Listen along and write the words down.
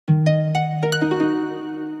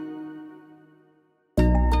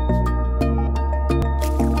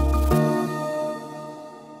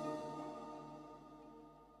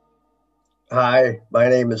Hi, my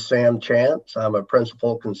name is Sam Chance. I'm a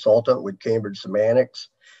principal consultant with Cambridge Semantics.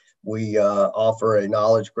 We offer a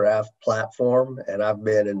knowledge graph platform, and I've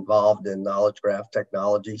been involved in knowledge graph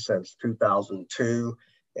technology since 2002,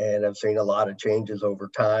 and I've seen a lot of changes over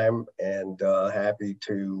time. And happy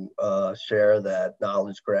to share that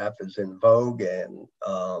knowledge graph is in vogue and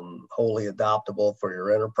wholly adoptable for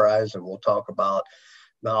your enterprise. And we'll talk about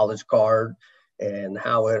knowledge card and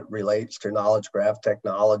how it relates to knowledge graph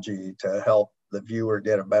technology to help the viewer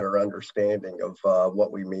get a better understanding of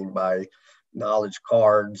what we mean by knowledge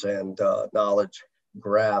cards and knowledge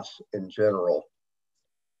graphs in general.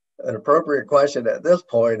 An appropriate question at this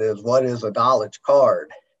point is, what is a knowledge card?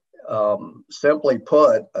 Simply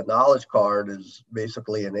put, a knowledge card is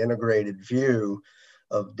basically an integrated view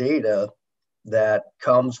of data that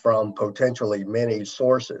comes from potentially many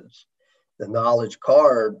sources. The knowledge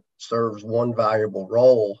card serves one valuable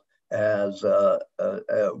role as a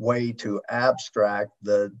way to abstract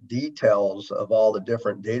the details of all the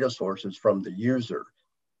different data sources from the user.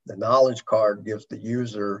 The knowledge card gives the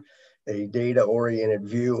user a data-oriented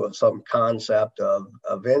view of some concept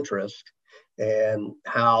of interest and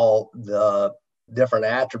how the different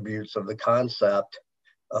attributes of the concept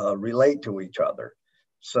relate to each other.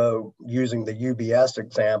 So using the UBS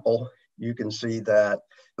example, you can see that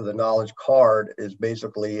the knowledge card is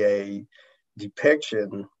basically a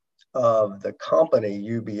depiction of the company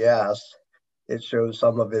UBS. It shows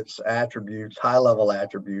some of its attributes, high-level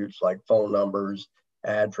attributes like phone numbers,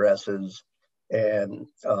 addresses, and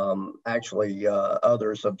actually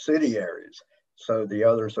other subsidiaries. So the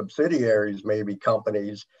other subsidiaries may be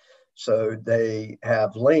companies, so they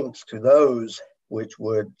have links to those which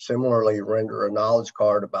would similarly render a knowledge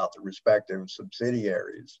card about the respective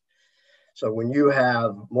subsidiaries. So when you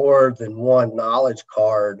have more than one knowledge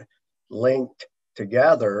card linked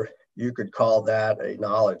together, you could call that a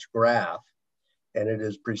knowledge graph. And it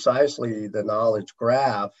is precisely the knowledge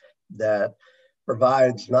graph that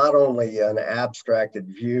provides not only an abstracted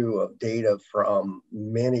view of data from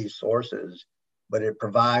many sources, but it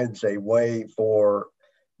provides a way for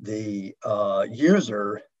the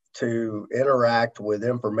user to interact with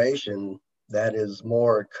information that is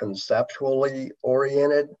more conceptually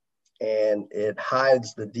oriented, and it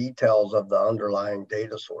hides the details of the underlying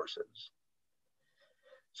data sources.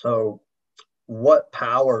 So what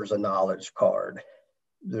powers a knowledge card?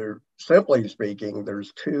 Simply speaking,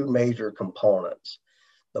 there's two major components: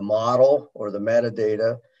 the model or the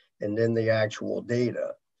metadata, and then the actual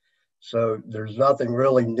data. So there's nothing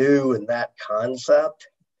really new in that concept,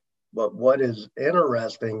 but what is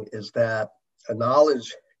interesting is that a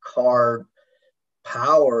knowledge card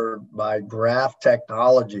powered by graph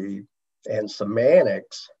technology and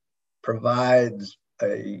semantics provides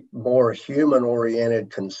a more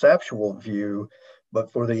human-oriented conceptual view,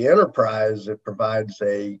 but for the enterprise, it provides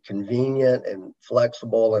a convenient and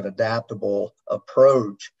flexible and adaptable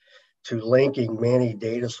approach to linking many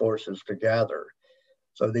data sources together.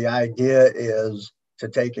 So the idea is to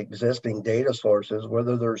take existing data sources,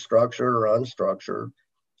 whether they're structured or unstructured,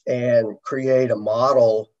 and create a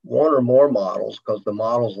model, one or more models, because the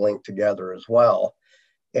models link together as well,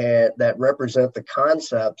 and that represent the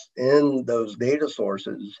concepts in those data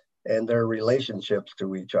sources and their relationships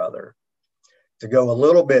to each other. To go a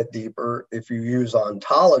little bit deeper, if you use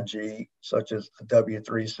ontology, such as the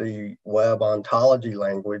W3C web ontology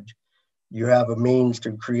language, you have a means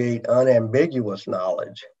to create unambiguous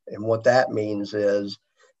knowledge. And what that means is,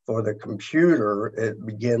 for the computer, it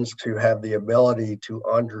begins to have the ability to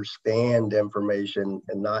understand information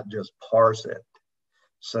and not just parse it.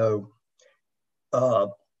 So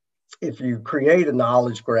if you create a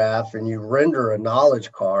knowledge graph and you render a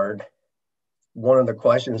knowledge card, one of the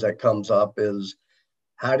questions that comes up is,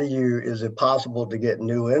 is it possible to get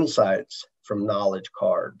new insights from knowledge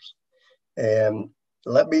cards? And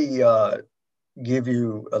let me give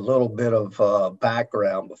you a little bit of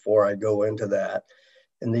background before I go into that.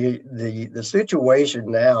 And the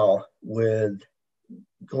situation now with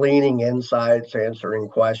gleaning insights, answering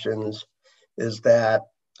questions, is that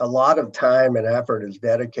a lot of time and effort is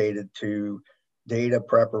dedicated to data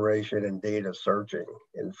preparation and data searching.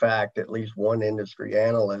 In fact, at least one industry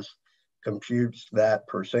analyst computes that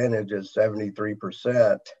percentage as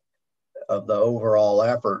 73% of the overall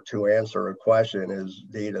effort to answer a question is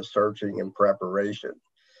data searching and preparation.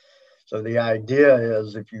 So the idea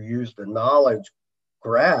is, if you use the knowledge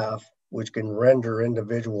graph, which can render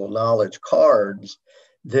individual knowledge cards,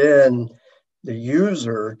 then the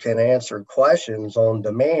user can answer questions on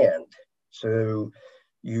demand. So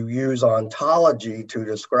you use ontology to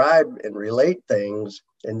describe and relate things,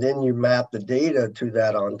 and then you map the data to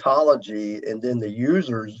that ontology, and then the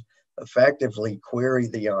user's effectively query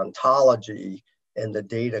the ontology and the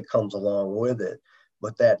data comes along with it.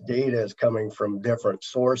 But that data is coming from different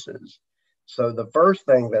sources. So the first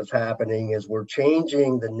thing that's happening is we're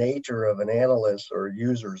changing the nature of an analyst or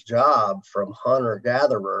user's job from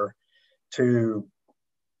hunter-gatherer to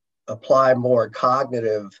apply more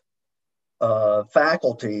cognitive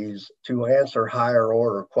faculties to answer higher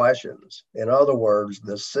order questions. In other words,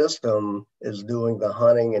 the system is doing the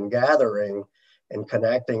hunting and gathering and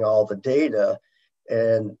connecting all the data,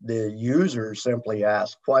 and the user simply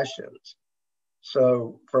asks questions.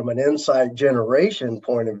 So from an insight generation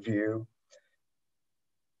point of view,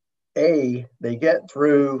 A, they get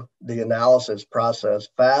through the analysis process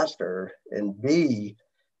faster, and B,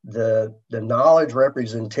 the knowledge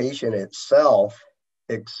representation itself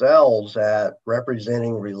excels at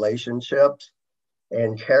representing relationships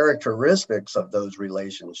and characteristics of those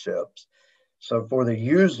relationships. So for the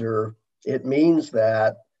user, it means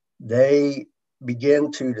that they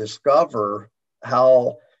begin to discover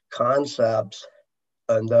how concepts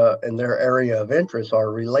in their area of interest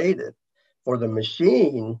are related. For the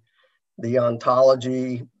machine, the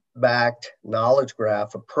ontology-backed knowledge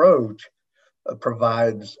graph approach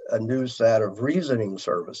provides a new set of reasoning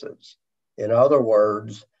services. In other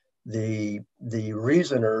words, the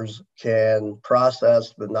reasoners can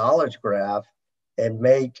process the knowledge graph and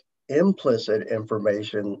make implicit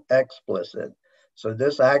information explicit. So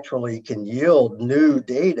this actually can yield new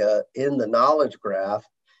data in the knowledge graph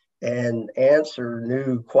and answer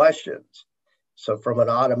new questions. So from an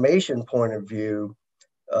automation point of view,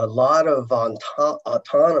 a lot of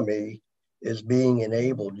autonomy is being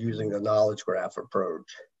enabled using the knowledge graph approach.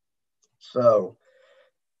 So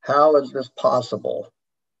how is this possible?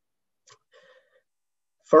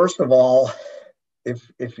 First of all,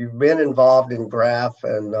 if you've been involved in graph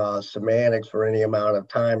and semantics for any amount of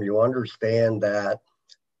time, you understand that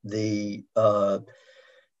the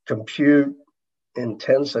compute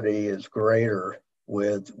intensity is greater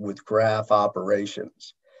with graph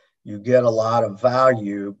operations. You get a lot of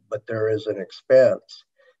value, but there is an expense.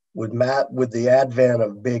 With the advent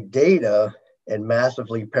of big data and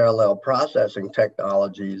massively parallel processing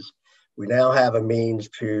technologies, we now have a means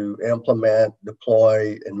to implement,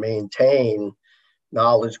 deploy, and maintain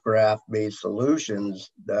knowledge graph-based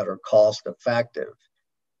solutions that are cost effective.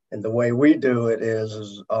 And the way we do it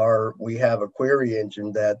is we have a query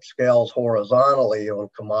engine that scales horizontally on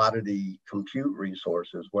commodity compute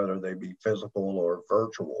resources, whether they be physical or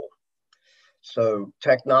virtual. So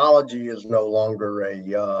technology is no longer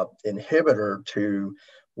a inhibitor to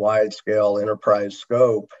wide-scale enterprise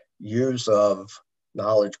scope use of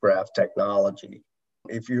knowledge graph technology.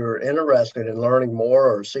 If you're interested in learning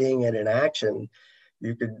more or seeing it in action,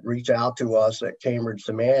 you could reach out to us at Cambridge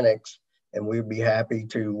Semantics, and we'd be happy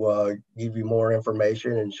to give you more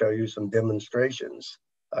information and show you some demonstrations.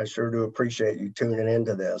 I sure do appreciate you tuning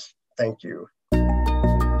into this. Thank you.